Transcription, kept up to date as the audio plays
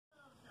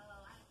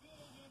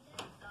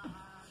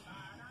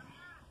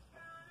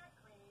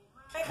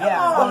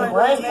Yeah, on the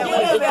break. I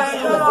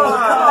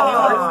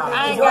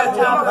ain't got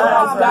time for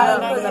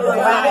that.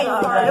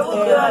 It was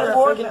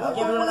good.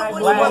 Give it a nice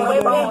wag.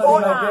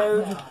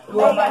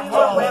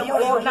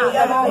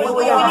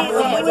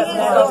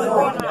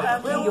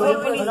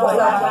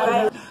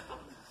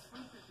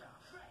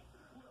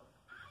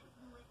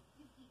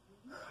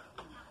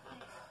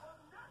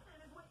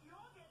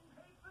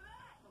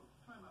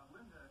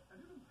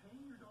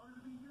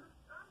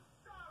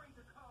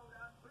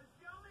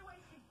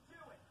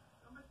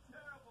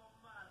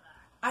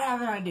 I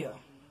have an idea.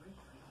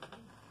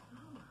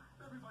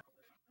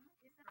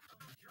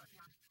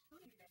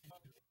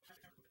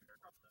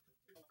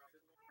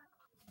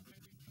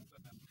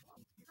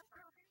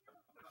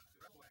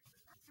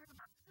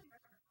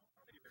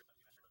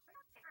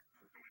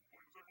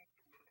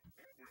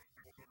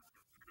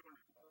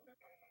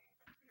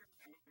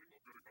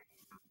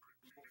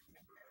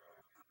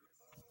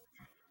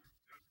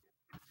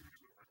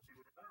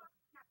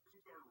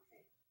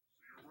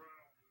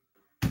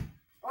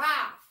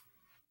 Wow.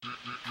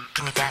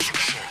 Give me that shit.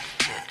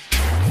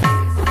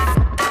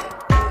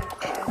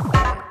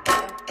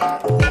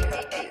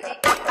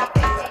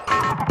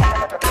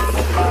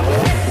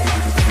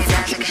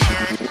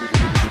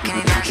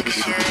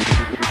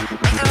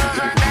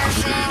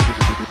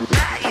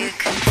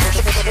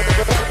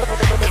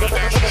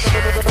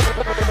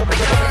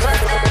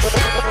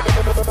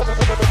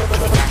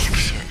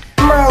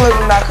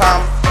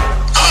 Merlin.com.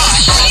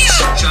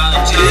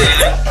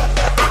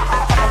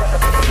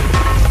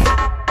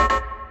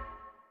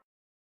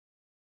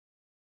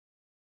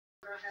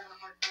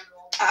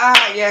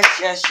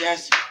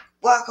 Yes.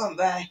 Welcome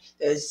back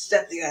to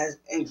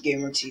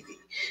Septiceyegamer TV,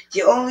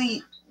 the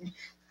only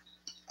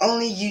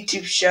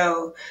YouTube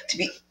show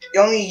to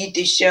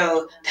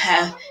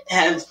have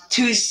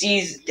two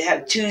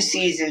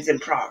seasons in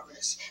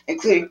progress,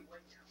 including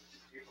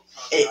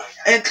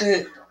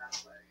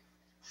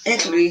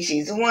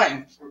season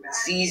 1,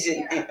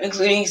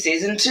 including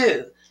season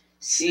 2,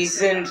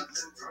 season.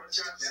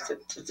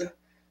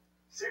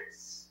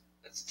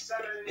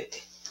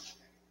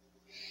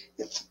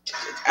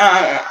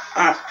 I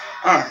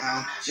don't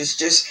know. Just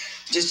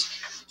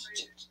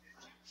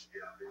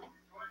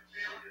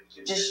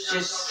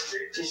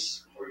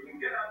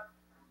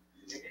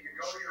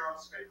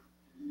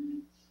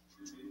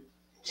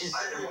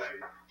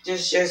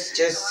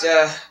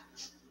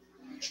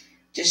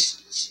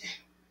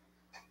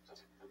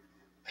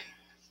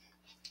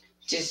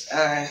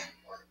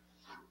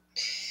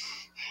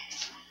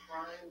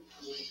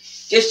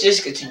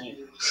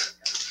continue.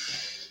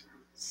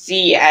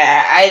 See,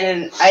 I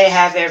didn't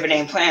have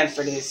everything planned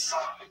for this.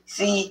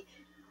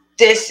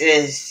 This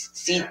is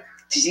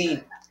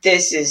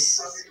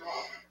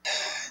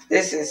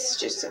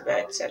just a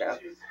bad setup.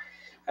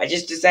 I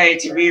just decided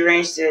to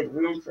rearrange the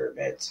room for a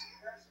bit.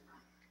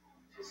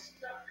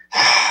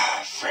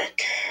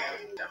 Frick.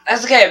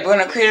 That's okay. We're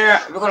gonna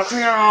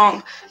create our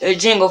own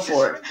jingle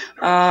for it.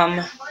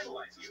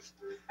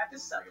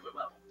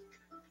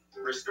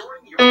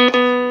 Restoring your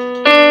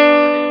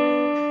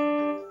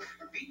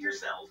beat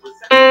yourself with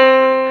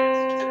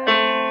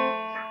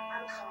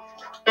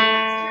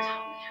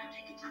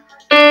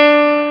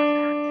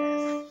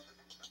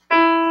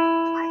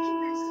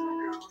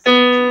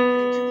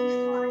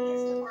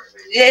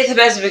it's the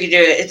best we can do.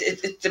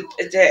 It's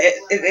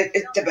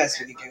the best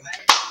we can do.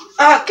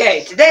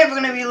 Okay, today we're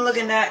gonna be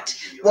looking at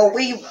what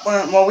we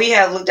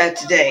have looked at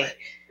today.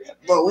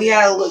 What we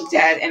had looked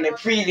at in the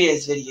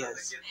previous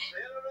videos.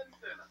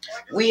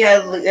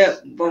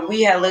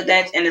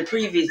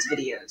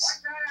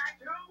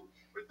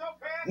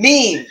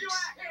 Memes,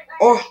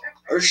 or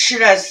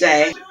should I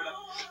say,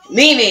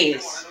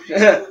 memes.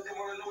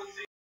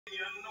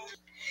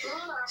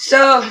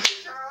 So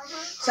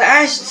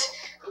as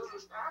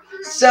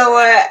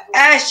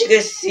you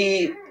can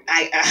see,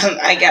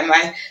 I got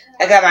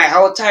my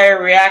whole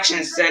entire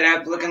reaction set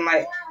up looking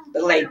like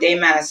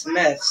Dayman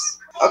Smiths.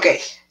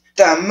 Okay,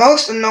 the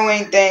most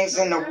annoying things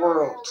in the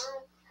world.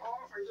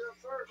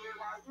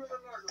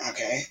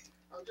 Okay,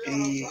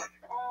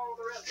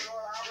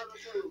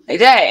 like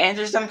that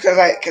answers them because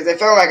I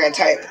felt like I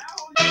typed.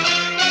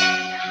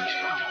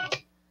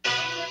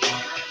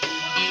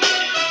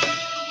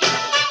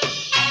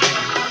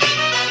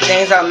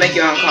 Things that'll make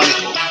you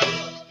uncomfortable.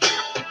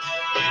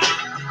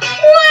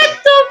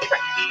 What the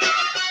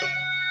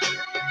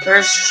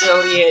First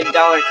 $1 trillion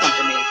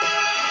company.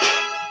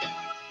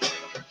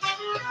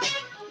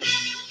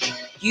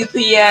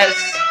 UPS.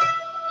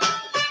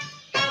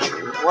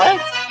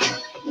 What?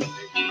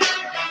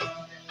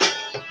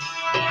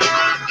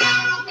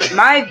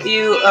 My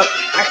view of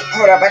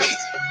hold up,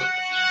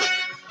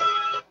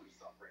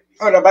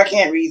 I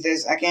can't read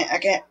this. I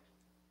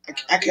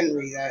couldn't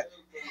read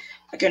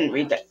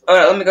that.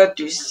 Alright, let me go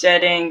through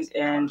settings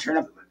and turn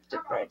up the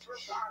bright.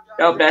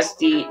 Nope, that's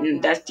the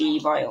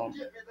volume.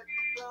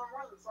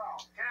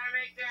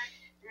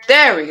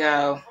 There we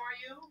go.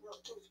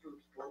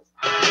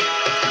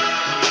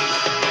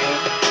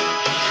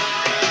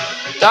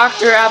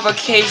 Doctor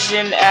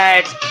application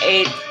at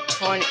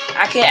 8:20.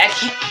 I can't.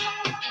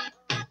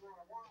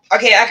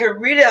 Okay, I could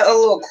read it a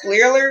little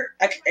clearer.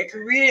 I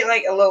could read it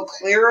like a little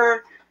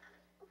clearer,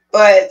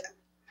 but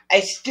I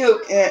still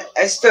can't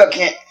read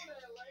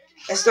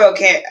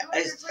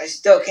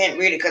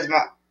it because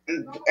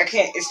I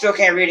still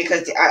can't read it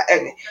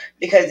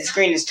because the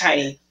screen is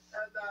tiny.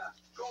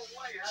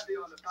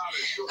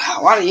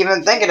 Why do you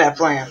even think of that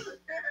plan?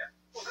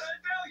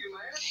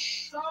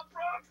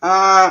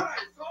 Crap,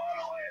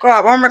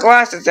 where are my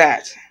glasses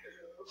at?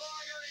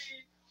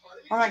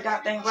 Oh my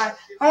god, dang glass.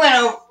 I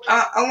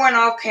went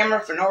off camera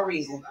for no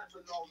reason.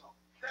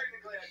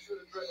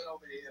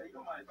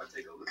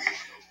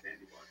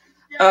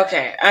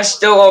 Okay, I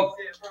still.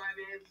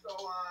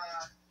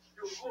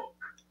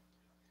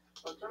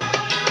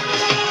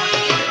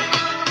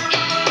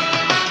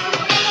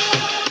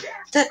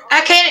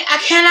 I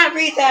cannot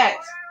read that.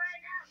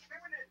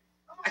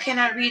 I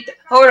cannot read that.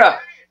 Hold up.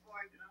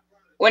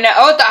 When I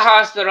was at the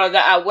hospital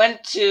that I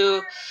went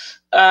to,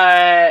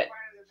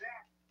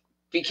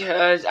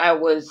 because I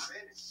was.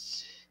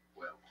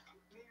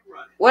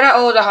 When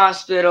I was at the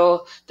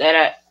hospital that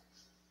I.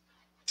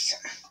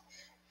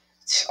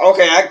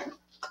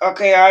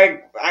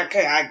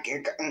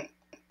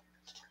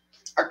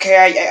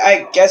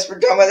 I guess we're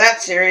done with that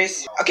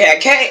series. Okay,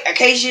 in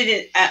case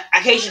you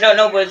don't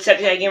know what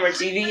Septiceyegamer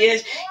TV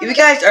is, if you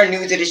guys are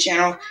new to the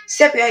channel,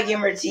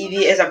 Septiceyegamer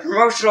TV is a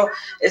promotional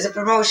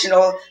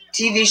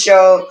TV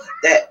show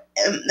that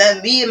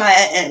me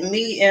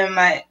and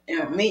my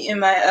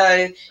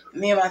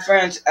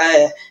friends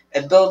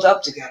build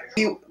up together.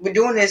 We're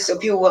doing this so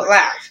people will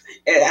laugh.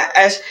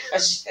 As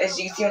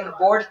you can see on the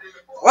board,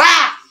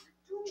 laugh.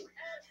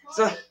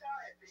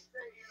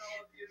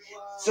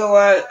 So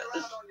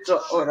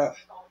hold up.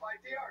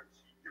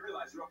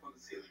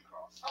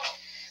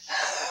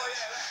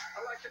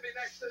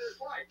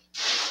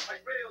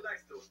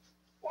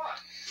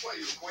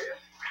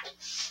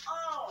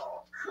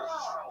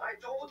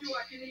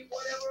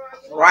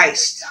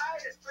 Christ.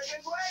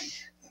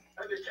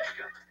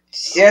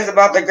 Just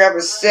about to grab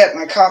a sip.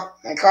 My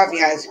coffee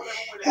has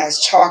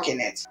chalk in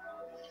it.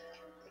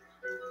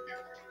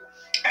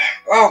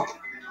 Oh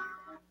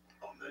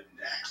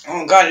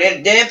god,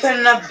 they didn't put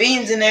enough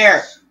beans in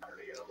there.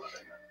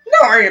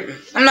 Don't worry.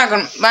 I'm not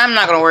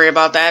gonna worry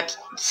about that.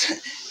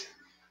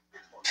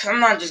 I'm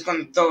not just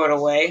gonna throw it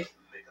away.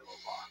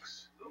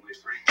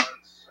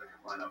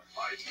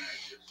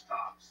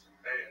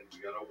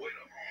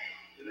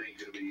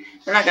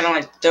 I'm not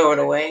gonna throw it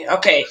away.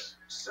 Okay.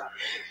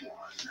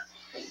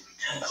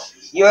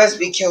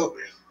 USB killer.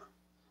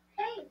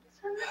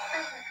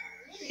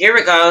 Here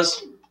it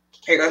goes.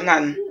 Here goes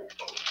nothing.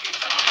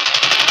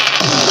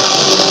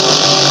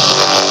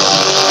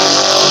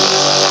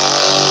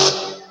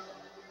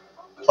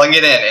 Plug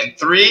it in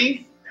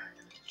 3,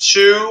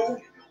 2,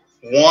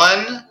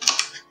 1.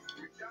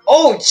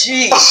 Oh,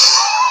 jeez.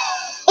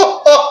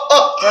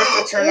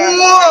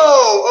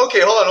 Whoa!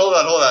 Okay, hold on.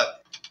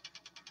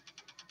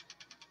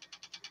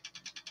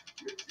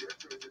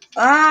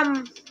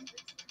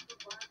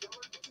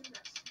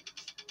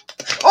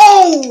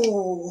 Oh!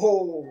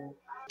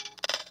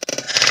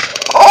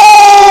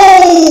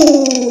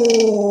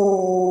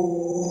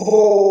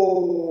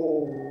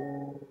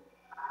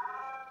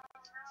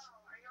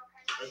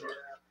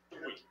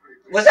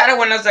 Was that a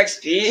Windows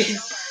XP?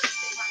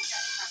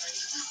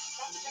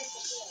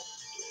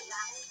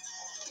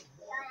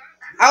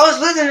 I was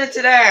listening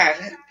to that.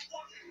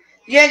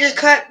 Yeah, just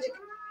cut.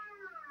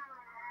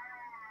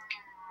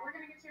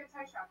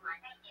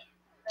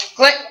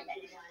 Click.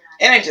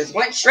 And it just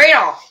went straight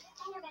off.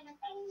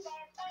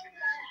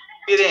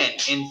 Get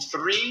in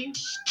 3,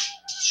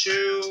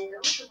 2,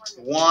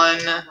 1.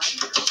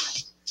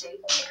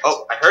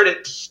 Oh, I heard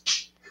it.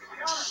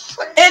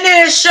 And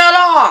then it shut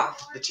off.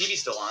 The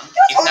TV's still on.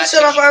 It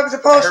shut off I was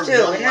supposed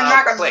to. And then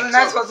not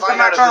supposed to come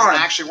back on. If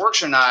this actually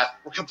works or not,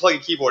 we're gonna plug a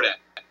keyboard in.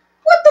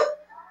 What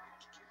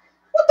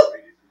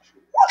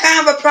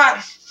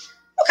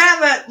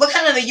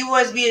kind of a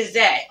USB is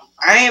that?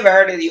 I ain't ever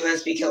heard of the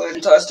USB killer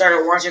until I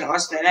started watching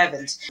Austin and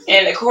Evans.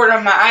 And according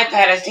to my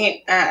iPad, I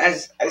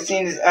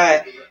seen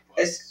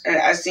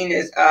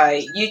this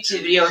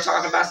YouTube video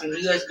talking about some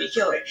USB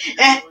killer.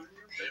 And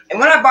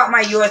when I bought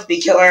my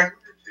USB killer,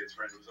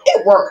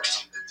 it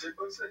worked.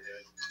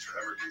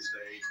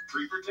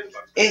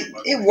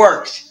 It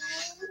worked.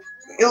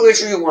 It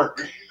literally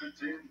worked.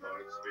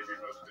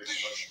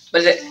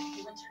 But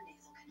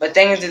the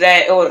thing is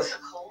that it was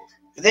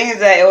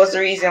the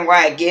reason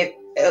why the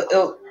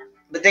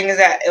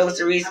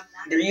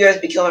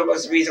USB killer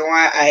was the reason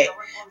why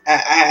I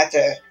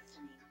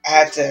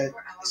had to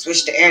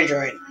switch to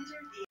Android.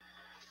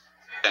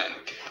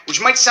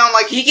 Which might sound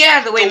like you get out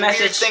of the way a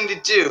weird thing to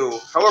do.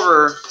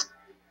 However,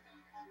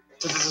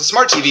 since it's a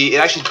smart TV, it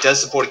actually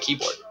does support a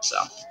keyboard. So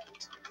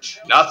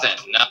nothing.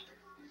 No.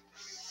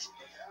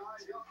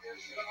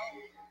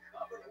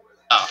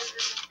 Oh.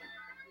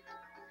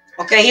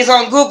 Okay, he's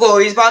on Google.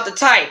 He's about to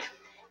type.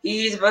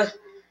 He's on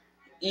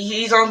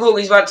Google.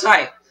 He's about to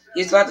type.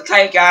 He's about to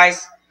type,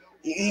 guys.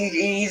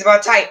 He's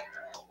about to type.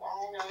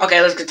 Okay,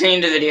 let's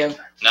continue the video.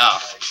 No.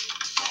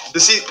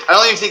 See, I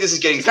don't even think this is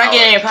getting It's not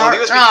getting any power. Well,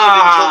 the USB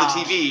port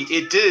didn't kill the TV.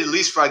 It did at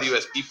least fry the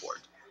USB port.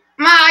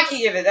 I can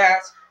give it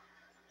that.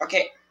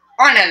 Okay,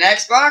 on an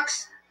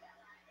Xbox,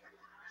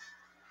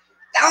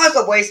 that was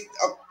a waste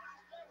of...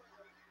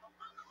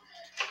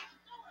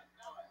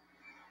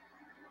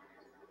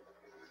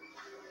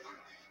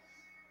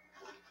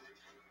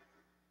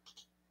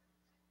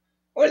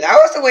 Well, that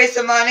was a waste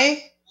of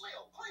money.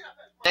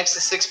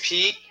 Nexus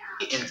 6P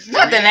in 3,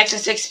 Not the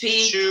Nexus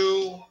 6P.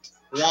 2,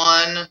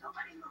 1.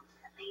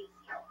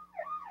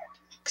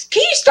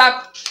 Can you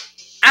stop?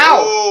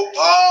 Ow!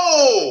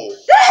 Oh!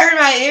 That hurt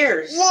my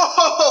ears.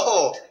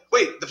 Whoa!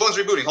 Wait, the phone's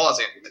rebooting. Hold on a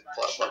second.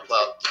 Pull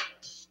out.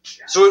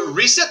 So it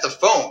reset the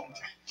phone.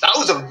 That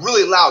was a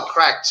really loud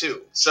crack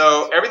too.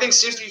 So everything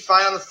seems to be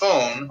fine on the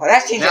phone. Well,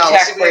 that seems now, to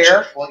check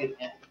clear. Plug it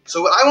in.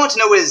 So what I want to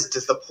know is,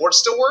 does the port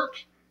still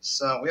work?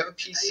 So we have a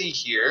PC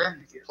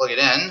here. Plug it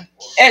in.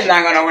 It's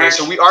not gonna work. Okay,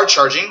 so we are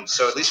charging.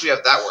 So at least we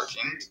have that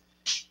working.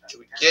 Do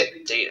we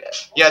get data?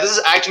 Yeah, this is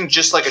acting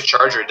just like a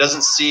charger. It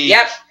doesn't see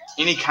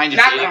any kind of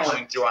data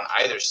coming through on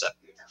either side.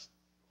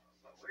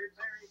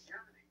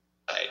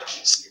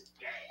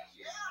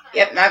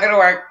 Yep, not gonna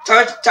work.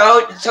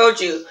 Told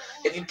you.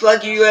 If you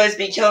plug your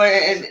USB killer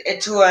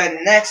into a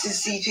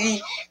Nexus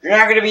CP, you're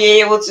not gonna be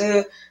able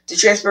to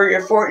transfer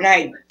your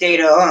Fortnite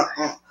data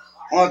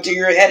onto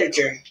your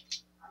editor.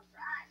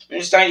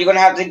 You're gonna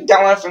have to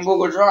download it from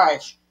Google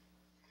Drive.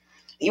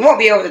 You won't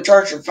be able to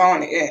charge your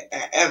phone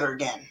ever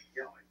again.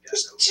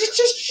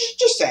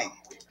 Just saying.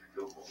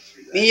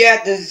 Be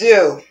at the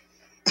zoo.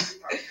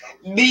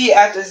 Be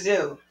at the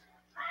zoo.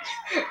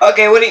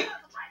 Okay,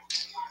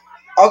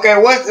 okay,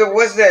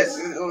 what's this?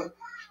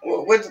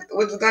 What's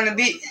it gonna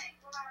be?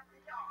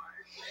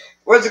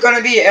 What's it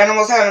gonna be?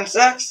 Animals having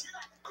sex?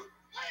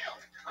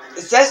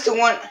 It says the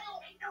one.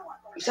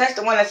 It says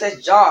the one that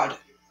says jawed.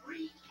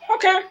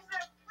 Okay.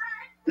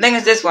 I think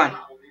it's this one.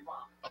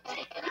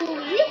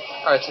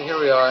 Alright, so here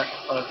we are in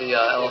front of the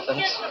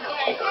elephants.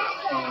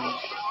 And the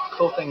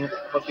cool thing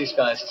about these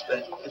guys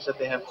is that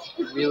they have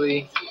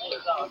really,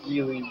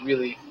 really,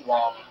 really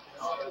long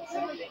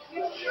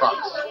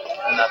fronts.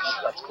 And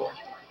that's cool.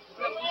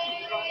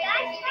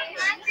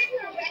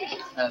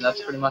 And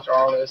that's pretty much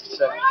all there is to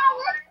say.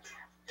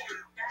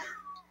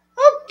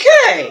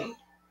 Okay.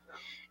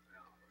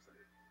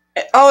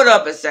 Hold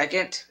up a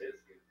second.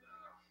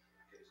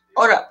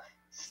 Hold up.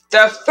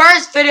 The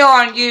first video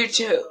on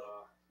YouTube.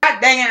 God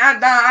dang it, I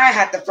thought I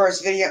had the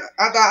first video.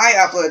 I thought I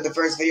uploaded the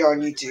first video on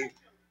YouTube.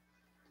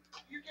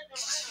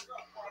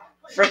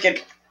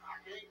 Freaking.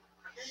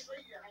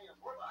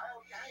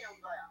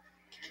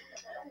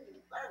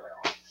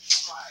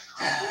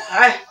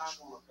 I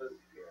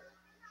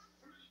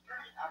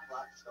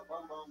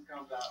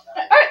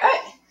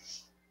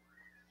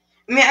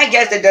mean, I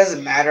guess it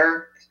doesn't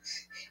matter.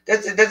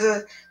 It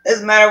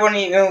doesn't matter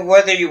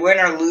whether you win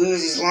or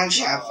lose as long as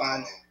you have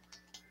fun.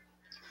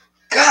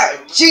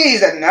 God,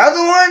 jeez,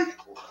 another one?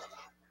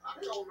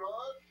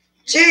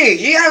 Jeez,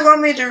 you guys want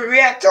me to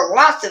react to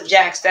lots of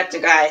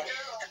Jacksepticeye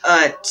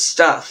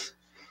stuff.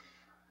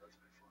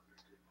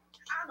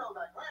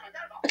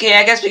 Okay,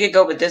 I guess we could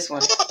go with this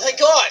one. Oh, thank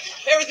God!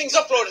 Everything's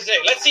uploaded today.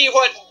 Let's see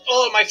what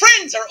all my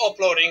friends are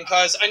uploading,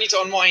 because I need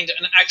to unwind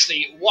and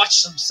actually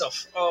watch some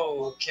stuff.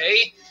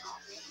 Okay.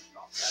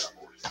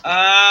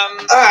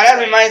 That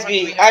reminds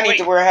me, I need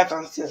to wear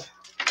headphones too.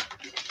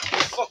 What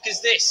the fuck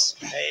is this?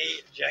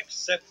 Hey,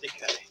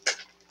 Jacksepticeye.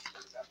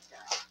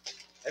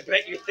 I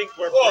bet you think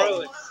we're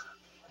bros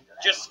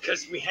just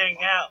because we hang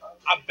out.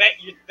 I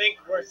bet you think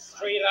we're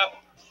straight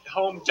up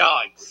home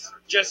dogs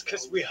just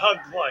because we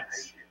hugged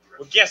once.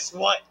 Well, guess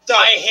what?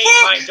 I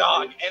hate my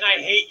dog, and I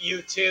hate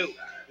you too.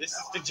 This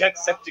is the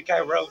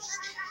Jacksepticeye roast.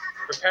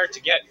 Prepare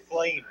to get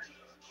flamed.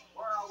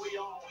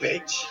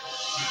 Bitch.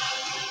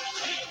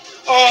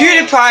 Oh,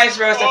 PewDiePie's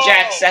roast of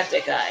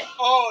Jacksepticeye.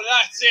 Oh,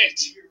 that's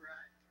it.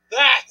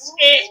 That's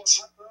it.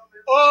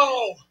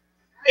 Oh,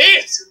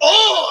 it's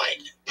on.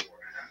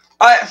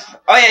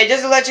 Oh yeah,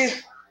 just to let you.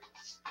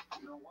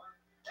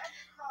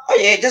 Oh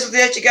yeah, just to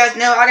let you guys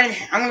know, I'm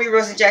gonna be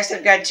roasting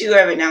Jacksepticeye too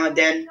every now and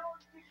then.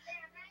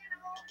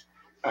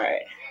 All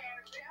right.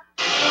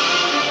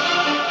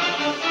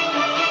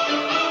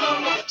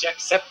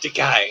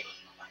 Jacksepticeye.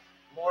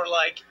 More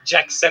like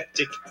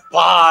Jackseptic.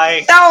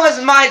 Bye. That was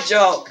my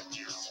joke.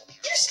 You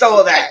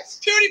stole that.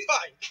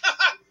 PewDiePie.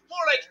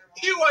 More like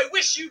Pew, I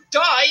wish you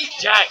die.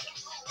 Jack,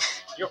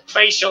 your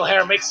facial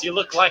hair makes you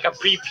look like a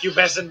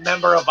prepubescent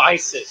member of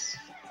ISIS.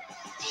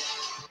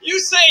 You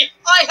say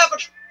I have a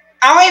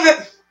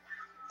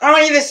I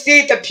don't even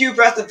see the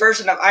pubescent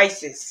version of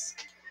ISIS.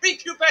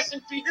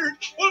 prepubescent beard.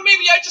 Well,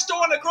 maybe I just don't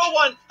want to grow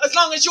one as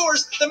long as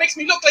yours that makes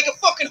me look like a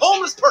fucking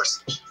homeless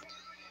person.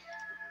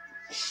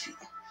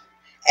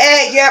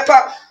 Hey,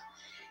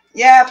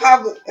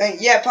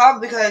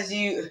 probably because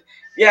you,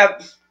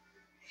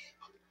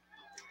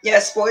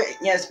 spoiler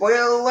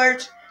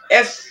alert.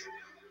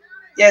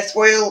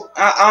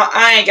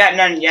 I ain't got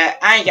nothing yet.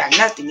 I ain't got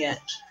nothing yet.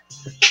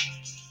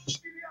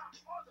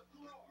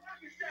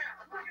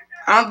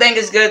 I don't think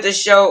it's good to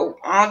show.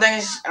 I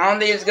don't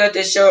think it's good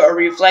to show a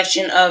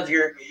reflection of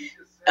your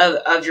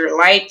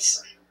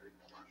lights.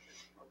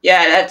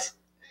 Yeah,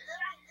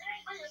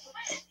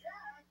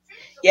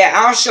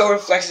 I don't show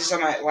reflections of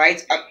my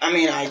lights. I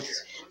mean I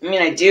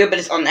do, but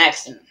it's on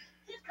accident.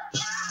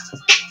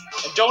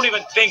 And don't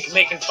even think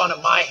making fun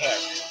of my hair,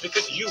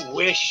 because you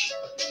wish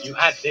you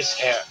had this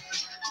hair.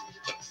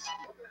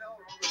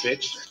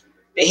 Bitch.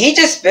 Did he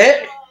just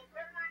spit?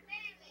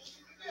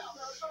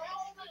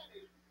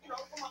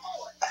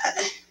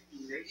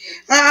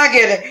 I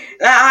get it.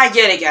 I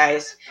get it,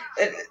 guys.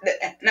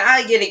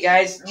 I get it,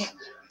 guys.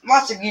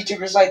 Lots of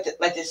YouTubers like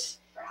this,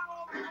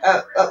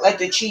 like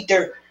to cheat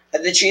their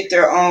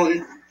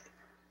own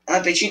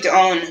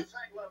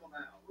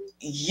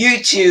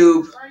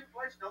YouTube,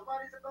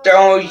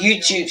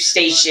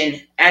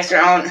 station as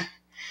their own,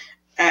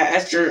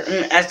 as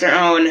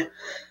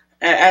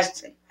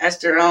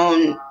their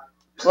own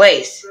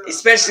place,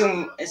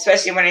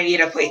 especially when they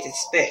need a place to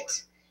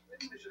spit.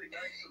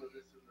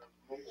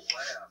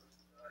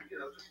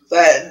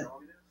 But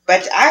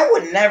I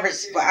would never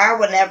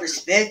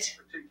spit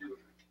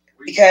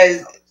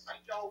because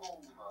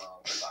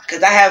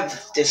I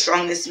have the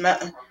strongest smell.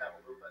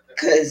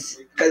 Because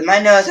my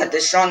nose has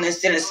the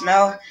strongest sense of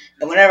smell,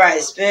 and whenever I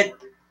spit,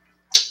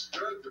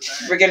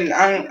 freaking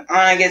I'm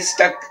gonna get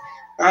stuck.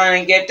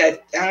 I'm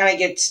gonna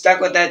get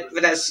stuck with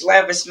that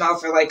saliva smell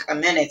for like a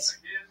minute.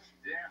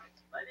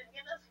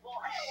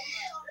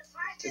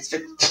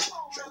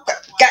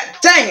 God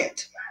dang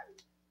it!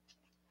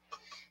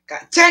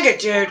 God dang it,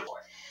 dude!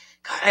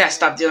 God, I gotta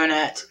stop doing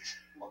that.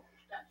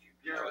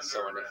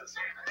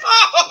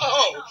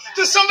 Oh!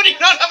 Does somebody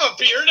not have a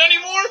beard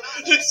anymore?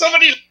 Did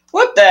somebody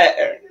What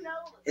the?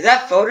 Is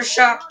that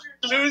Photoshop?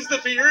 lose the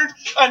beard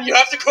and you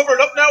have to cover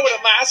it up now with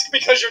a mask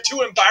because you're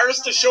too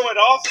embarrassed to show it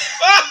off?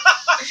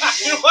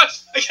 You know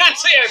what? I can't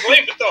say I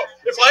blame it though.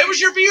 If I was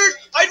your beard,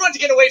 I'd want to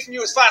get away from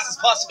you as fast as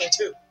possible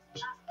too.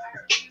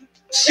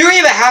 You don't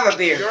even have a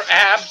beard. Your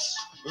abs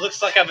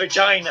looks like a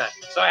vagina,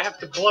 so I have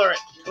to blur it.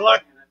 Blur.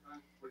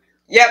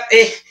 Yep,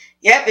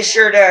 it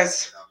sure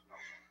does.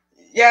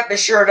 Yep, it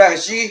sure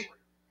does.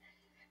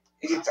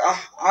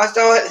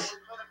 Also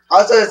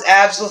his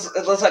abs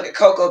looks like a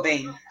cocoa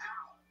bean.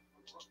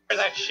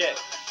 That shit.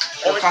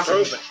 Or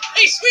coffee.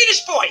 Hey,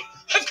 Swedish boy!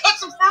 I've got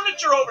some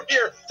furniture over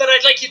here that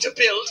I'd like you to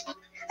build.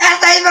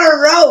 That's not even a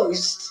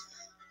roast.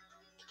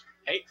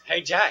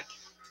 Hey, Jack.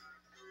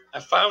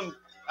 I found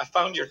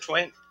your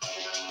twin.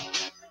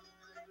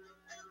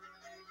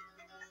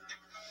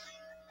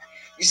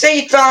 You say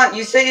you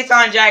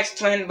found Jack's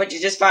twin, but you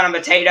just found a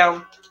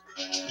potato.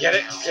 Get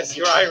it? Because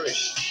you're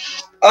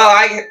Irish. Oh,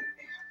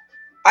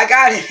 I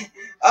got it.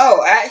 Oh,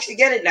 I actually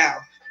get it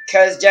now.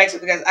 Because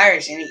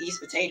Irish and he eats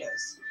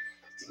potatoes.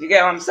 You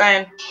get what I'm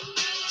saying?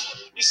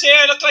 You say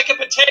I look like a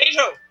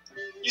potato.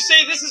 You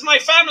say this is my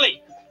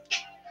family.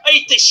 I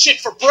eat this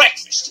shit for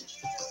breakfast.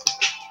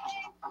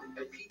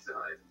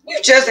 You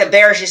just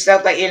embarrass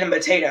yourself by eating a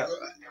potato.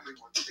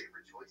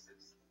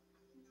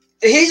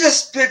 He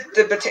just spit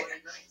the potato.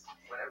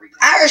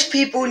 Irish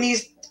people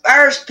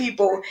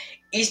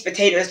eat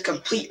potatoes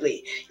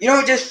completely. You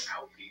don't just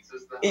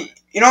eat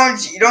it and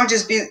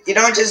just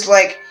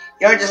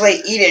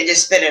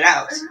spit it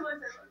out.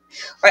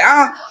 Like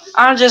I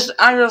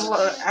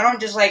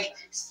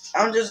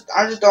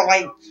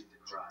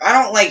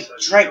don't like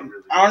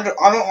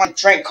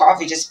drink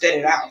coffee, just spit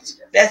it out.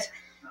 That's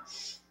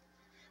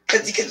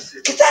because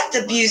that's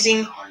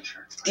abusing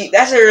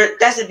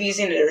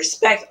the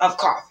respect of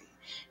coffee.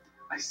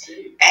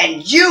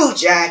 And you,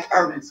 Jack,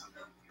 are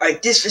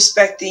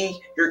disrespecting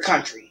your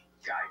country.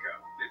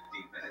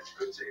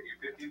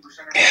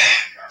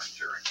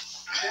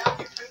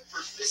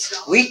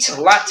 Sweet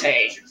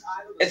latte.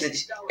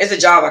 It's a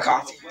Java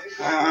coffee.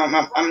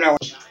 I'm no.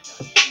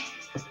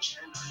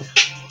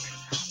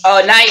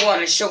 Oh, now you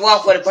want to show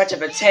off with a bunch of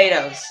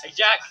potatoes. Hey,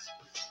 Jack.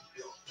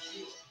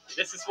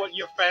 This is what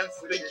your fans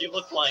think you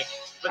look like,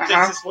 but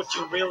this is what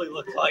you really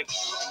look like.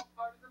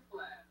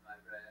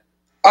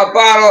 A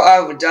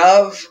bottle of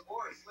Dove.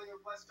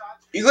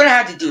 You're gonna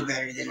have to do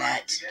better than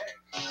that.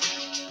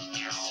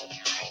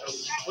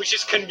 Which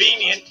is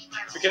convenient,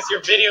 because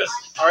your videos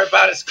are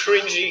about as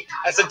cringy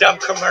as a dumb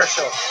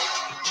commercial.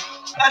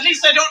 At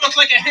least I don't look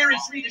like a hairy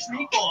Swedish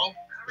meatball.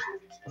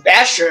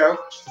 That's true.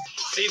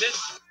 See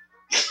this?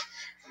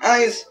 At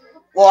least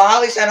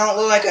I don't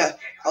look like a.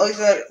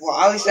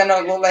 At least I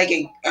don't look like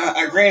a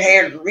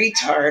green-haired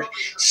retard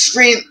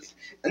screaming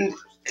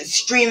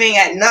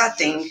at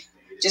nothing,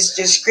 just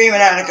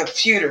screaming at a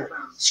computer,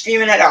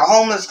 screaming at a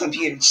homeless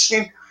computer, just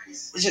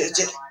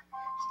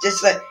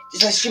like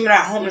screaming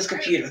at a homeless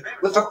computer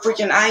with a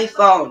freaking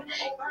iPhone.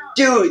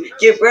 Dude,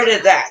 get rid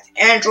of that.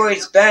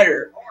 Android's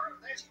better.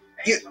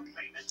 You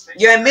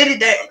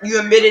admitted that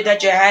you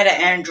had an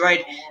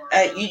Android.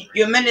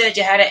 You admitted that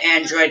you had an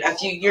Android a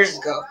few years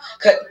ago.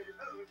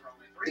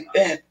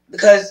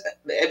 Because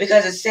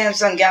the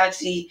Samsung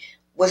Galaxy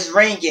was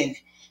ringing,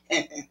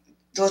 and it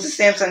was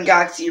the Samsung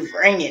Galaxy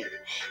ringing,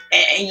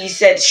 and you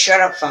said,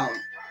 "Shut up, phone."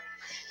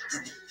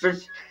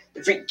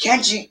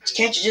 Can't you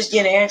just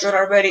get an Android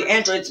already?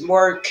 Android's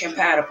more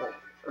compatible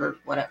or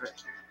whatever.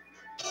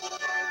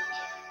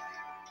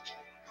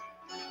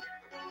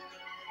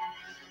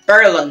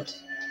 Berlin.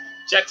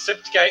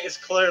 Jacksepticeye is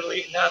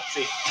clearly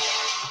Nazi.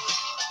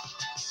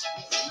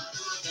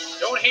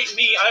 Don't hate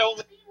me, I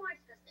only...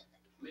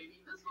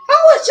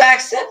 How was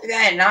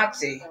Jacksepticeye a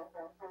Nazi?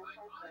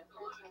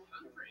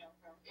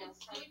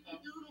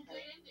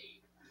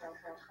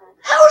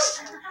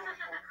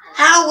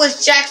 How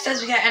was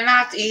Jacksepticeye a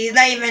Nazi? He's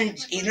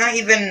not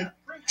even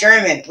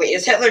German. Wait,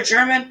 is Hitler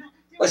German?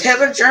 Was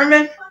Hitler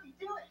German?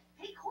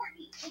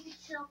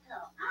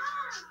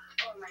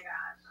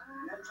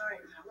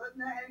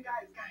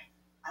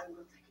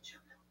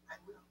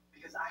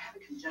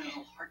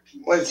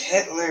 Was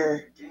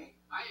Hitler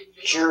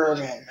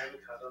German?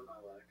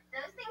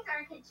 Those things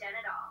aren't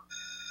congenital.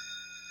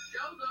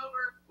 Show's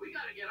over. We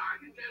gotta get our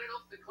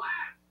congenitals to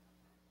class.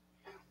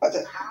 What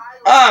the?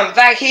 In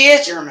fact, he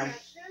is German.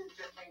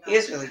 He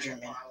is really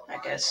German, I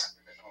guess.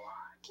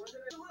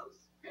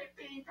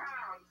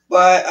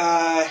 But,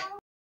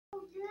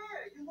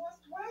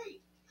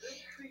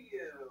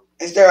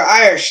 is there an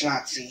Irish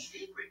Nazi?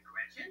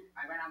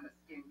 I went on the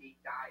skin deep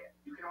diet.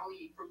 You can only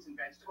eat fruits and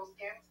vegetable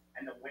skins,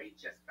 and the weight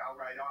just fell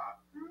right off.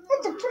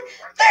 What the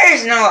there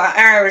is no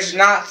Irish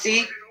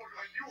Nazi.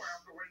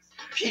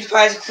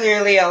 PewDiePie is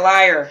clearly a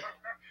liar.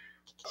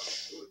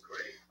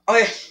 Oh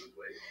yeah.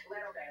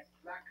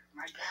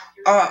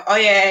 Oh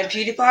yeah, and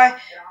PewDiePie,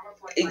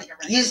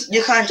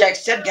 you call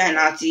Jacksepticeye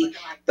Nazi,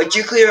 but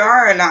you clearly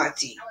are a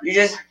Nazi. You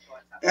just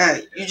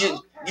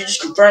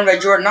confirmed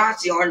that you're a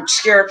Nazi on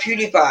Scare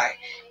PewDiePie.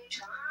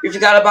 You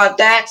forgot about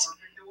that?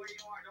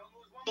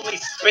 Only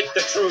spit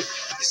the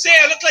truth. You say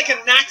I look like a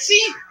Nazi?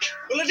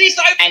 Well, at least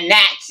a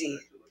Nazi.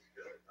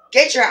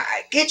 Get your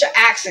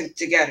accent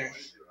together.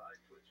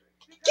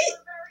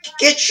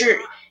 Get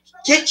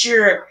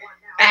your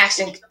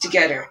accent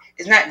together.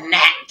 It's not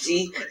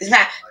Nazi. It's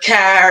not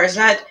car. It's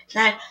not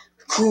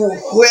cool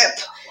whip.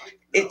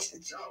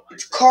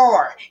 It's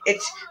car.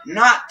 It's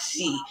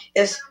Nazi.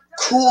 It's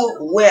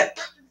cool whip.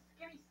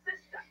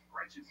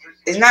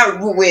 It's not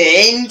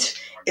ruined.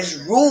 It's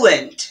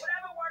ruined.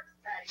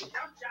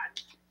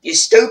 You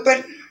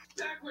stupid.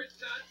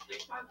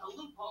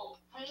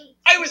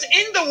 I was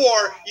in the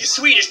war, you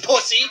Swedish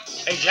pussy.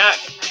 Hey, Jack.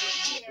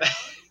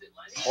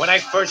 When I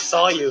first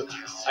saw you,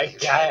 I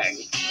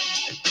gagged.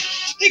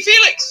 Hey,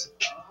 Felix.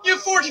 You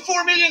have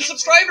 44 million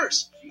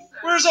subscribers.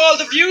 Where's all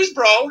the views,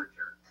 bro?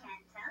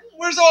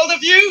 Where's all the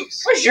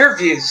views? Where's your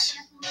views?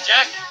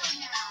 Jack,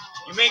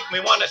 you make me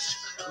want to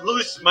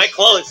lose my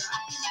clothes.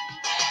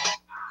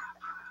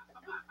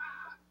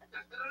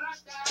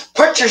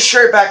 Put your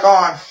shirt back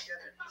on.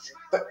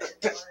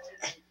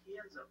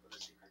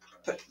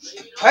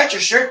 Put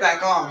your shirt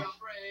back on.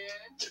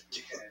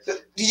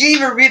 Did you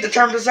even read the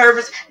terms of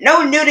service?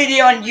 No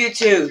nudity on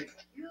YouTube.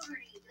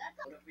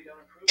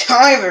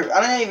 I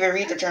don't even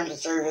read the terms of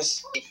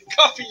service.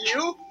 Copy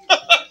you?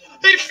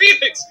 Hey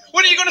Felix,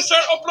 when are you gonna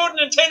start uploading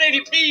in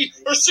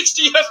 1080p or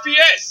 60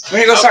 FPS? When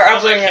are you gonna start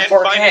uploading in 4K? I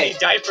can't find any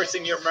diapers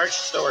in your merch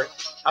store.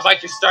 How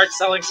about you start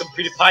selling some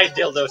PewDiePie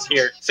dildos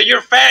here, so your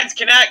fans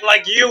can act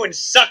like you and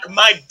suck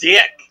my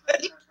dick?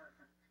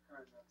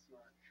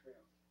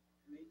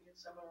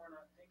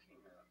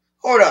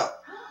 Hold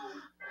up.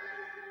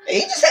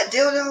 He just said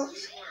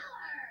dildos?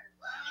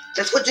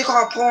 That's what you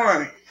call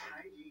porn.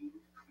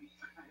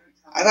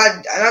 I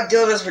thought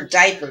dildos were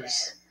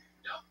diapers.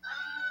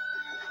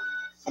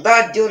 I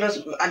thought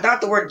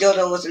the word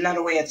dildo was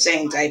another way of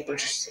saying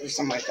diapers or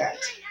something like that.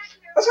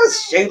 That's so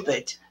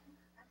stupid.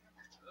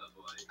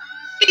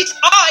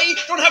 I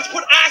don't have to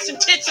put ass and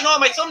tits in all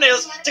my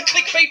thumbnails to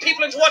clickbait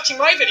people into watching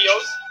my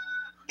videos.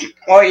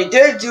 Well, you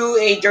did do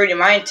a dirty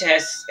mind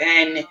test,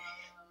 and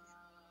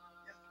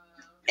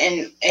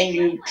you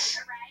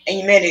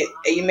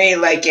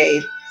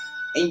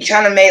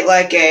trying to make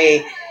like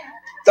a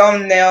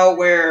thumbnail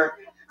where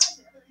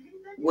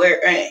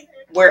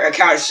a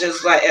couch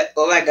just like a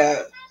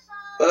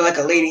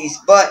lady's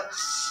butt.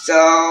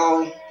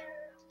 So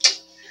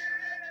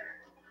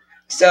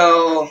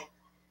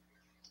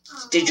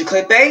did you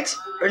clickbait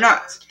or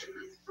not?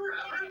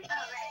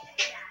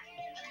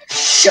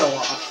 Show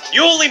off.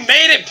 You only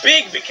made it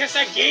big because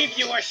I gave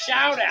you a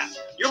shout out.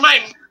 You're my...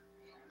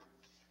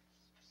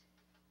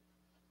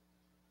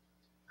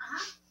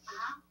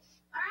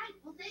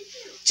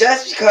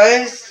 Just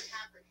because,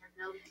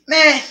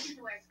 man.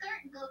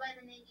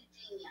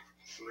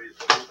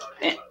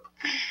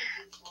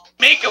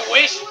 Make a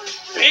wish,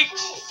 bitch.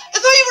 I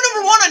thought you were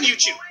 #1 on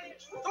YouTube.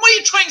 Then why are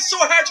you trying so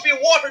hard to be a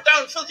watered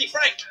down filthy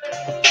Frank?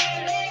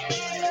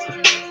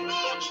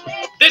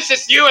 This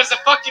is you as a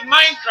fucking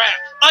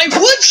Minecraft. I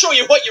would show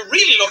you what you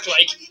really look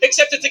like,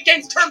 except it's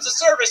against terms of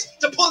service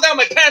to pull down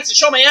my pants and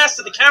show my ass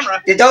to the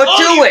camera. You don't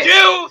do it. All you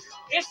do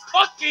is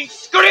fucking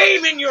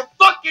scream in your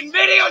fucking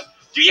videos.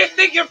 Do you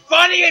think you're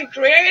funny and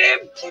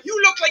creative?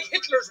 You look like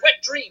Hitler's wet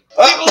dream.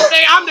 People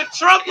say I'm the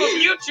Trump of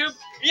YouTube.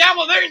 Yeah,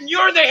 well, then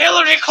you're the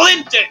Hillary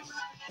Clinton.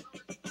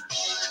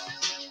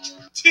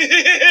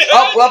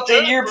 Well,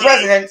 then you're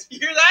president. You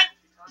hear that?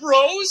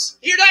 bros.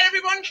 Hear that,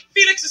 everyone?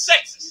 Felix is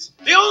sexist.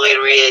 The only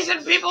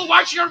reason people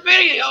watch your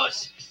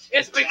videos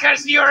is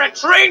because you're a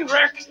train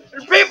wreck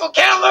and people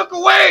can't look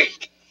away.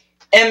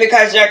 And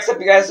because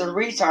Jacksepticeye is a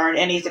retard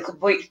and he's a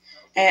complete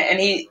and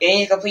he's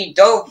a complete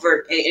adult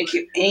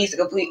he's a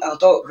complete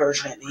adult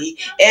version of me,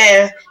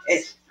 and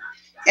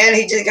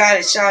he just got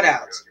a shout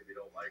out.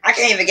 I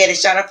can't even get a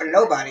shout out for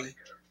nobody.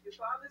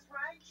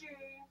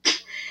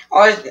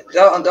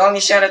 The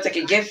only shout outs I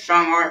can get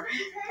from are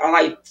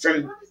like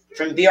from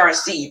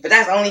BRC, but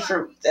that's only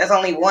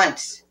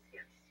once.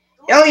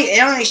 The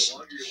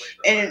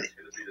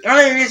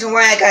only reason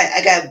why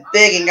I got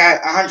big and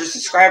got 100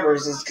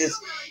 subscribers is because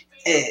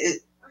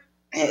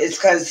it's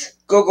because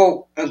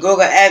Google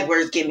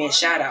AdWords gave me a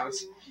shout out.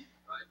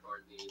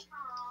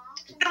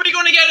 When are we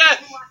going to get a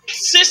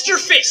sister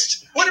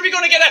fist? When are we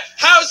going to get a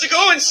how's it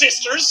going,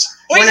 sisters?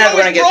 Why We're never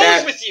going to get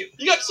that. With you?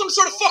 You got some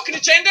sort of fucking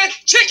agenda?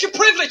 Check your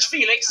privilege,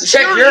 Felix.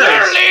 Check You're yours.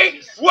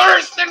 literally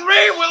worse than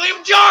Ray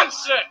William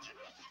Johnson.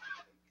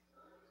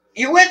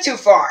 You went too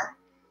far.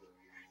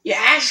 You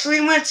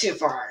actually went too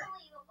far.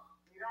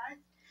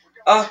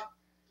 Oh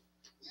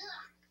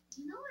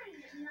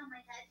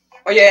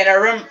yeah,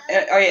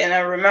 and I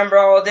remember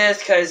all this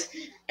because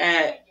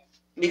it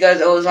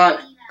was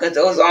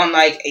on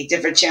like a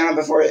different channel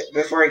before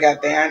it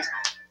got banned.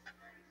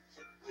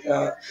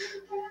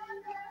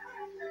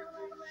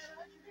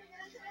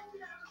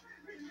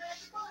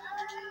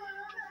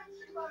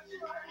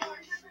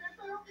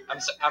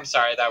 I'm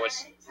sorry, that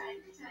was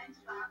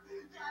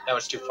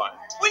too far.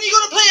 When are you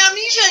going to play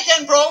Amnesia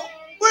again, bro?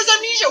 Where's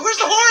Amnesia? Where's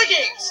the horror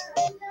games?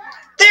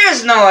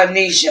 There's no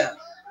Amnesia.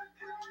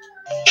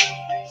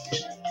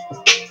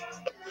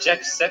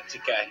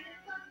 Jacksepticeye.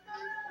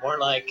 More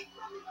like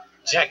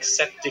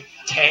Jackseptic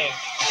Tank.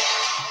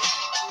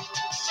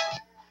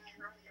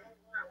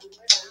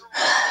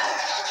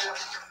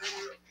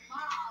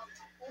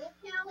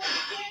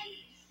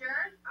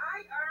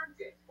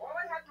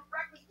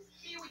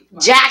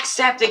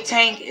 Jackseptic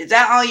Tank. Is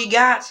that all you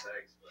got?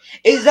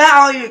 Is that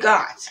all you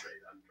got?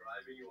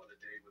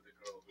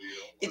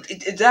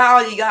 Is that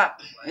all you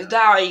got? Is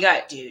that all you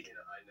got, dude?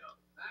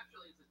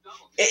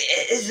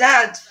 Is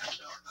that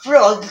for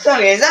real? Tell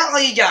me, is that all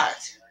you got?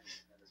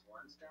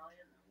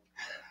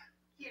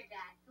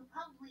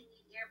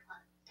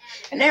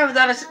 I never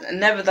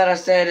thought I'd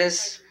say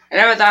this. I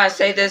never thought I'd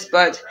say this,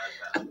 but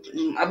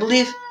I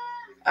believe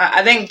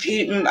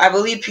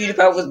PewDiePie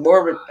was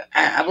more.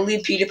 I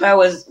believe PewDiePie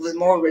was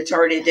more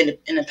retarded than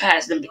in the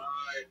past than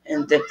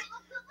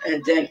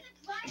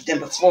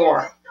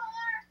before.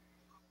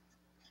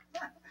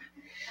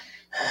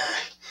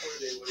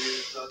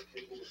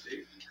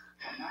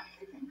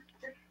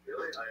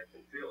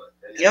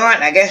 You know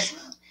what? I guess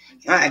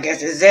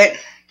this is it.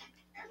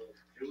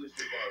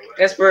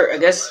 I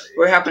guess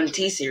we're helping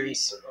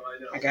T-Series.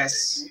 I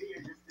guess.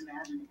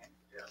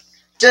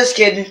 Just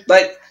kidding,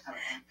 but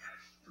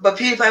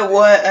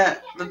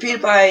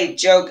PewDiePie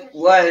joke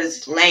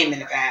was lame in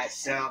the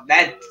past, so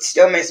that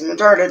still makes him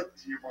retarded.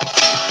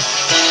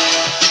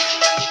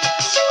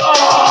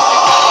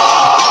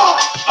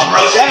 I'm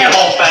roasting your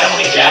whole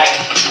family, Jack.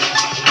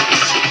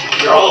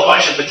 You're all a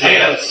bunch of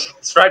potatoes.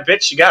 That's right,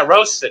 bitch. You got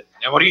roasted.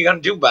 Now what are you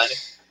gonna do about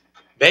it,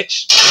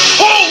 bitch?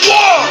 Hold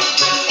on!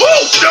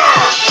 Holster!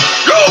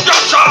 You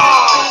got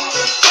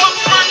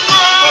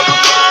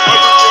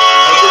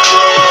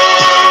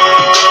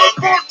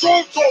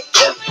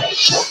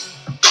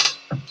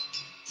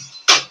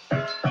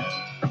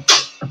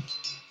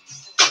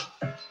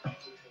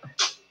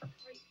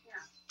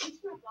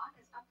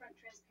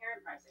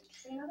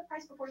So you know the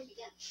price before you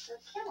begin. So it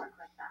can work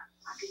like that.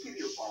 I could give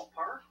you a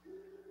ballpark.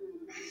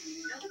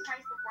 Know the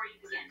price before you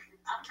begin.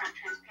 Upfront,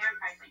 transparent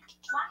pricing.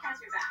 Block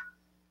has your back.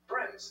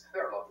 Friends,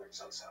 there are love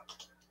things on sound.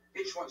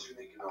 Each one's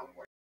unique in their own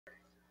way.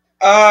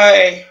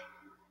 I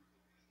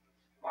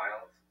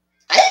Mild.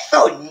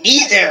 thought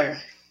neither.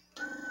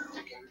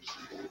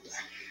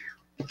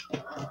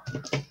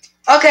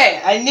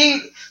 Okay, I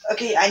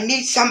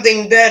need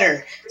something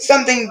better.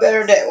 Something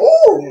better that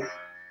ooh.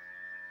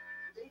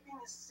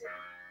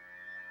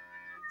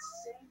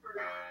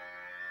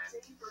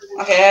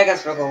 Okay, I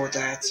guess we'll go with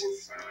that.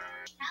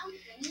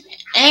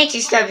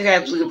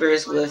 Anti-Septiceyegamer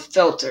blueberries with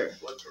filter.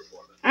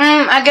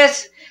 I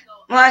guess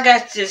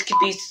this could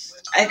be.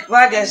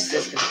 I guess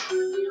this could be.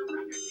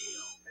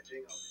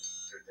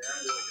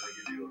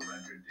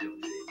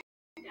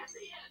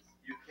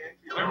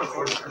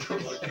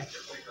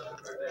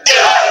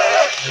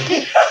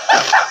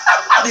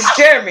 You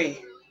scared me.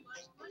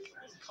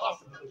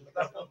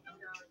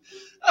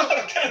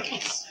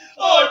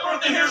 Oh, I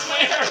burned the hairs in my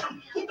hair.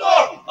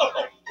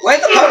 Oh. Why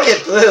the fuck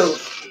is blue?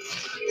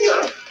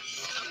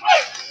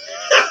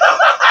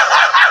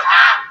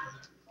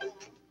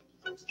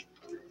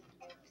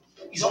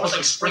 He's almost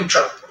like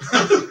Springtrap.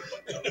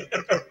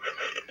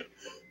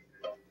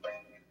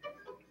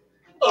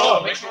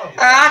 Oh, makes me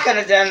I could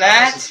have done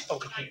that. It's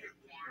all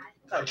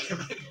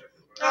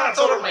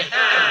over my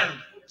hand.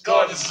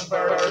 God, this is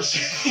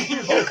embarrassing.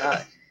 Oh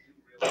god.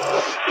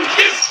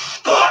 His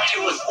body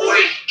was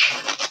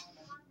weak.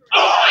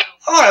 Oh,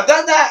 Hold up,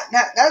 that's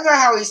That's not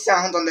how he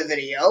sounds on the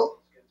video.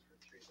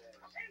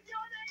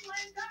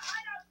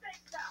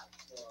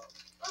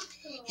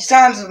 He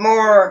sounds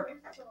more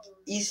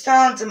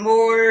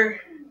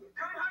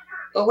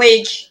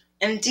awake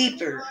and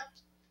deeper.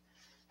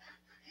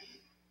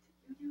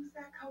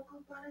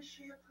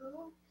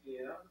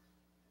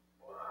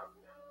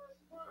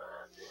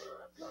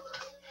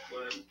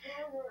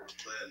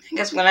 I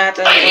guess we're gonna have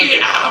to.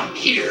 I'm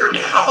here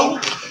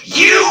now.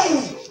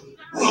 You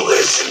will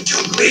listen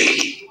to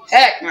me.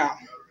 Heck no.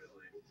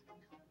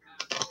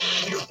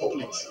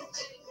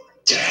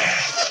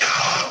 Death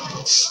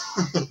comes.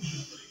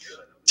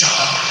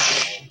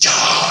 Die,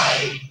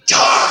 die,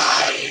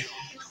 die.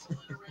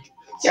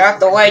 You're out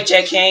the way,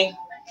 J. King.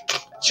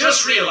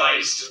 Just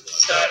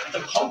realized that the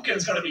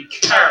pumpkin's gonna be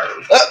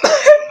carved.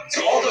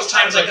 So all those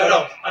times I got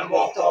up and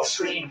walked off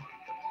screen,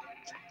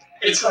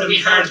 it's gonna be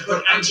hard to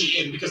put anti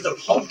in because the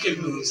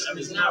pumpkin moves and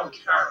is now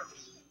carved.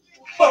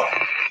 Oh,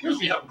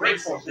 usually have great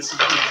fun. This is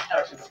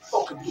actually a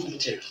fucking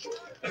lunatic.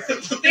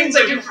 The things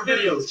I do for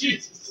videos,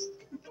 Jesus.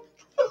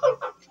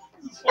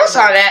 I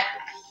saw that.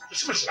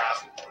 There's so much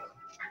laughing.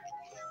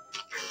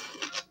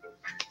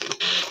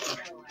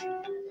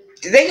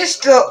 Did they just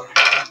still?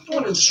 I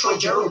want to destroy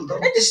Gerald, though.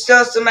 They just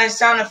stole so many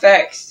sound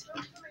effects.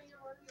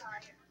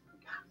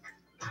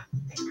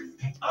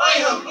 I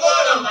have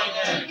blood on my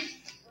neck.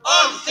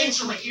 Oh, the things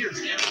from my ears,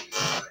 damn it.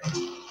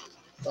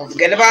 Don't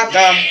forget about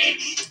them.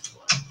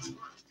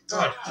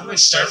 God, how do I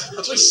start?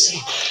 How do I say?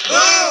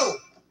 Boo!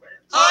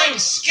 I'm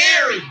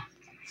scary!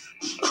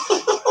 Look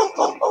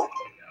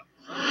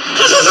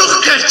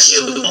at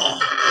you all!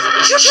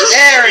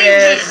 There it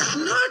is.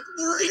 Not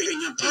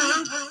worrying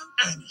about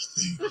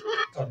anything.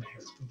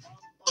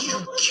 You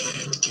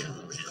can't get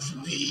rid of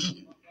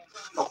me.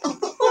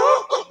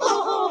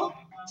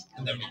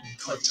 And then we can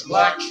click to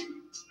black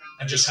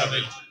and just have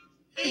it.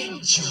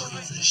 Enjoy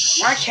the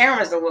shit. My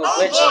camera's a little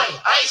glitchy. Oh boy,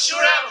 I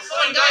sure am a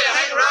fun guy to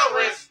hang around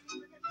with.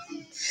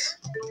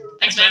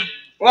 Thanks, man.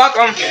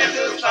 Welcome. Guess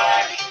who's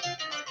back?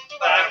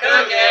 Back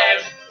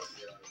again.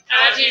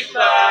 And he's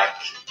back.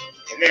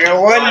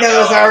 Everyone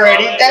knows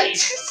already.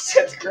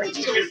 That's great.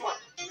 It's gonna be fun.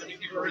 I think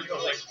people are already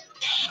going like,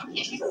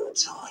 you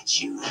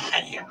thought you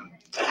had him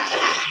back.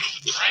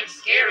 I'm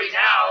scary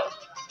now.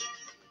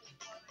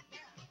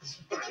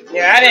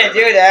 Yeah, I didn't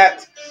do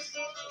that.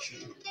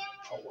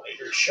 A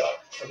wider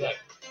shot for that.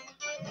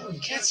 Oh, you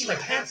can't see my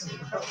pants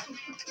anymore.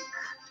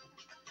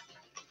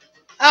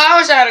 I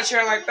wish I had a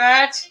chair like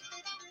that.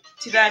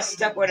 Too bad I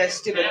stuck with a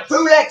stupid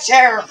bootleg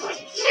chair.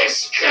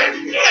 This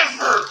can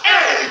never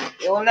end.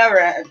 It will never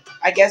end.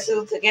 I guess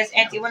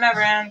Auntie will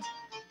never end.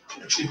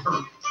 It actually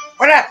hurt.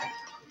 What happened?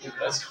 Yeah,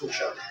 that's a cool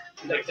shot.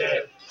 Like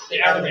the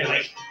anime,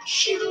 like,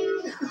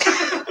 shoot.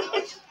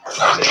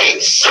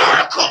 Fucking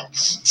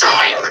circles!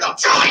 Tired of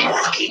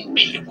fucking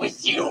me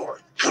with your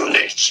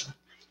glitch.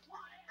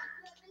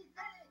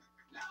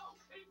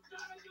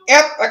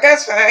 Yep, I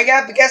guess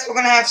we're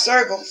gonna have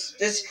circles.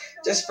 Just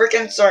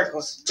freaking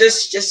circles.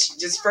 Just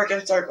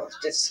freaking circles.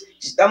 Just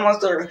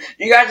almost circles.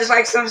 You got just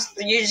like circles,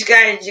 didn't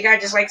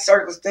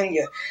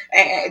you?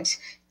 And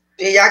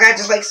y'all got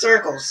just like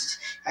circles.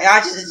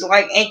 Y'all just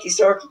like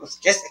anti-circles.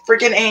 Just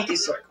freaking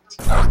anti-circles.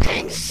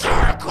 Fucking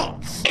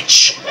circles.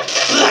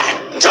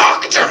 That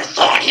doctor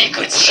thought he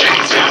could save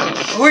him.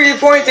 Who are you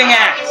pointing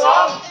at?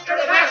 You're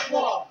the best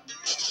wall.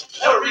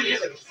 That really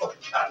is like a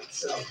fucking cat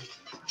itself.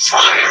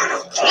 Tired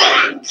of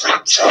playing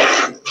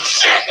pretend.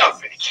 Sick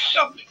of it.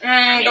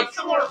 I need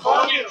some more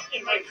volume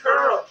in my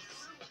curls.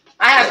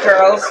 I have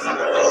curls.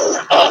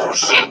 Oh,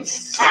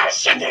 she's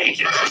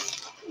fascinated.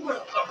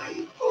 Well,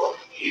 I hope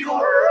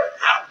you're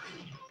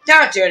happy.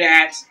 Don't do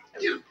that.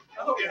 Dude,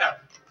 I hope you're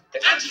happy.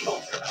 And you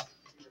hope you're happy.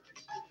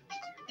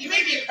 He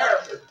may be a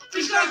character, but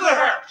he's got a good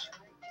heart.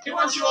 He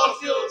wants you all to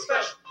feel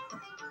special.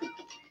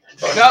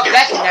 Nope,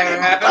 that can never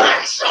happen.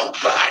 So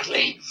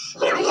badly,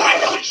 then why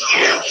don't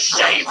you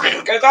save him?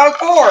 Because I'm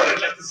bored. I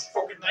let this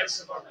fucking knife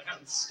survive my hand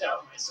and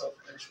stab myself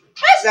eventually.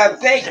 That's a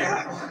big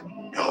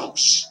No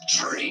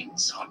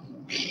strings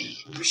on me.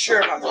 You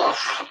sure about What will that?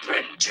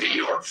 happen to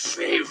your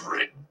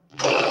favorite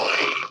boy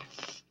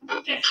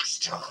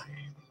next time?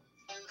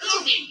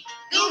 Goofy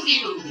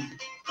movie.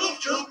 Goof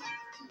troop.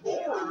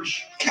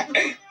 Gorge.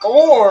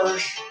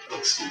 Gorge.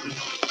 Oh, stupid.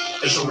 I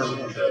just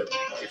remember one day,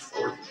 my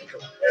fourth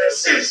makeup.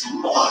 This is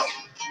mine.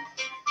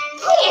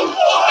 Oh,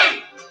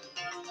 mine.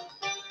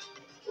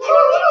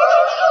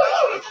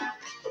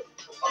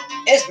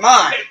 It's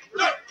mine. Hey,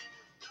 look.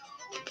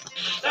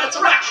 That's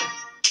a wrap.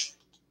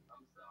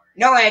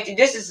 No, Auntie,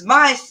 this is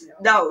mine.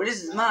 No,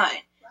 this is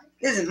mine.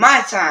 This is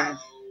my time.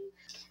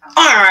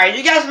 Alright,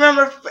 you guys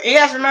remember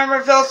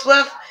Phil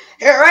Swift?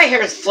 Right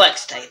here is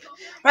flex tape.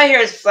 Right here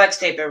is flex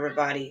tape,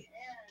 everybody.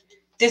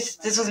 This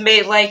was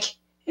made like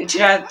in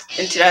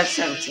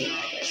 2017,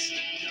 I guess.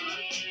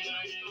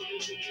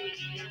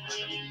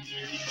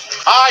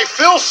 Hi,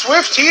 Phil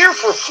Swift here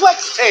for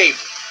Flex Tape,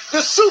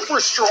 the super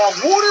strong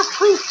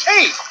waterproof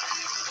tape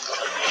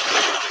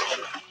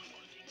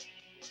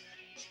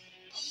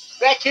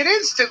that can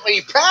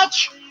instantly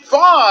patch,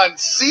 bond,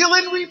 seal,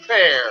 and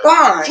repair.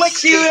 Bond, Flex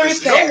seal, Tape and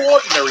is repair. no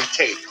ordinary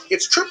tape.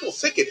 Its triple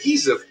thick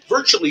adhesive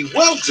virtually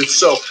welds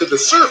itself to the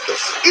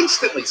surface,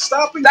 instantly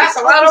stopping That's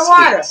the a lot of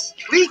water. leaks.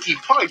 Leaky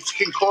pipes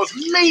can cause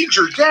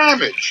major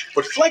damage,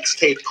 but Flex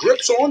Tape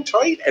grips on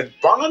tight and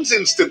bonds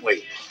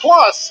instantly.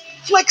 Plus,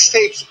 Flex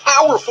Tape's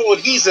powerful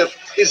adhesive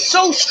is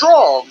so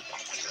strong.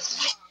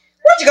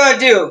 What you gonna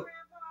do?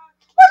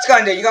 What you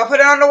gonna do? You gonna put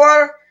it on the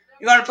water?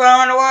 You gonna put it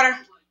on the water?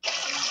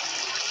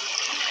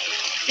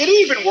 It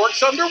even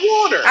works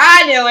underwater.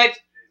 I knew it.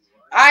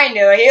 I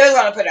knew it. He was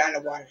gonna put it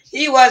underwater.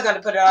 He was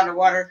gonna put it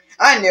underwater.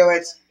 I knew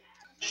it.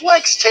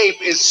 Flex Tape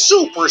is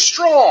super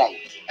strong,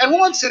 and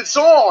once it's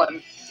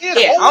on,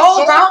 it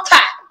holds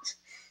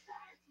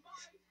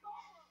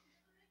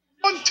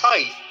on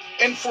tight.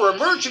 And for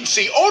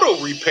emergency auto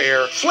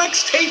repair,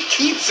 Flex Tape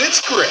keeps its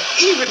grip,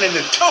 even in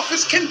the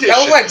toughest conditions.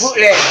 That was like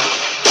bootleg.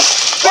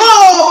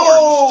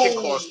 Can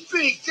cause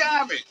big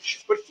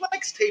damage, but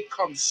Flex Tape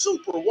comes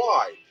super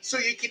wide, so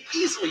you can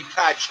easily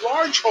patch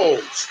large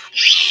holes.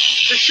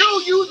 To show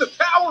you the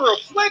power of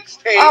Flex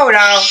Tape. Oh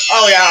no!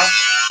 Oh no!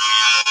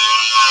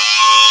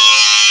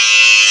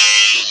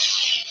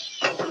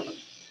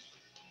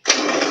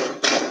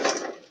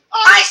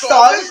 I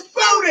saw this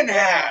boat in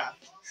half,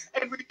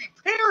 and we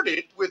repaired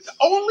it with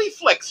only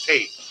Flex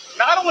Tape.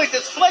 Not only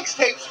does Flex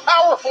Tape's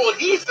powerful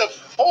adhesive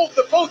hold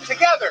the boat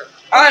together.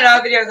 Oh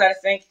no! Videos out of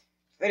sync.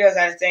 Videos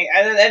out of sync.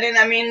 And then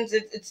that means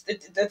it's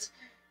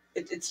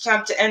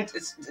time to end.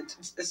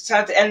 It's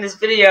time to end this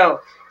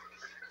video.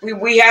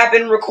 We have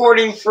been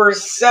recording for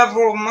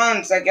several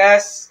months, I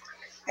guess.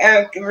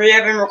 And we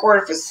have been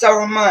recording for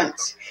several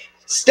months.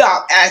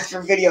 Stop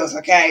asking for videos,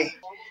 okay?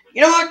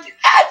 You know what?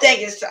 I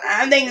think it's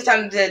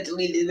time to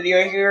delete this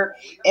video here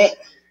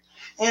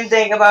and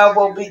think about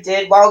what we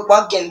did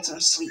while getting some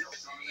sleep.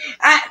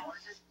 I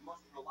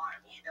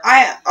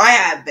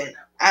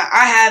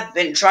have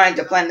been trying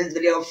to plan this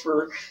video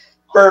for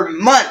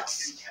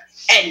months,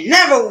 and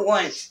never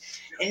once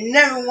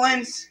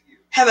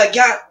have I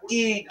got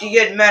the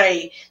good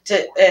money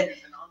to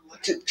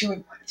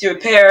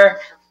repair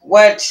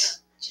what.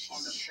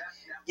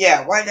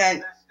 Yeah, why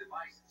then?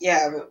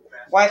 Yeah, but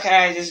why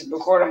can't I just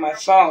record on my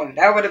phone?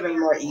 That would have been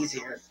more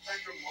easier.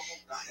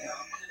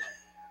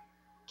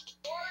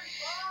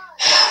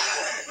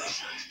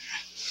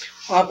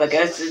 Well, I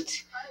guess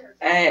it's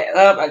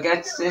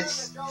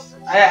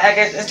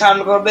time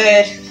to go to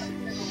bed.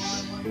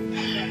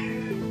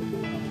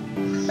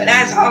 But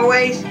as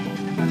always,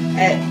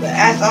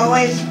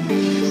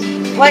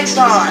 Flex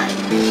on.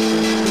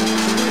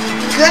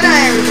 Good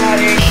night,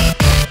 everybody.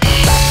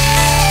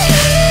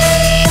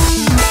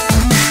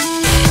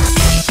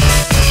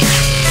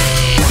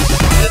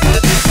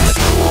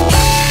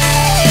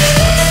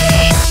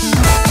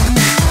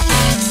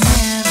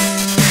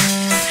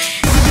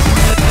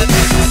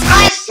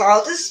 I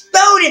saw this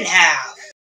boat in half.